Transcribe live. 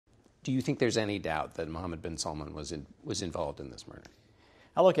Do you think there's any doubt that Mohammed bin Salman was involved in this murder?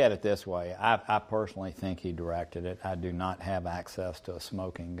 I look at it this way. I personally think he directed it. I do not have access to a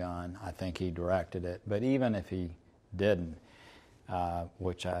smoking gun. I think he directed it. But even if he didn't,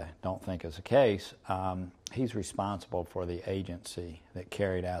 which I don't think is the case, he's responsible for the agency that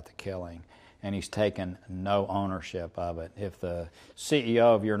carried out the killing, and he's taken no ownership of it. If the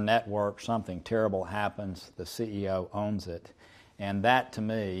CEO of your network, something terrible happens, the CEO owns it. And that, to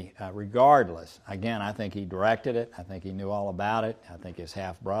me, regardless, again, I think he directed it. I think he knew all about it. I think his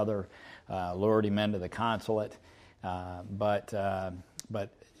half-brother lured him into the consulate. But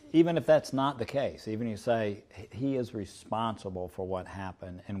even if that's not the case, even if you say he is responsible for what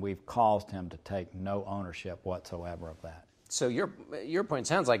happened, and we've caused him to take no ownership whatsoever of that. So your point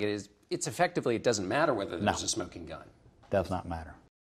sounds like it's effectively it doesn't matter whether there's a smoking gun. Does not matter.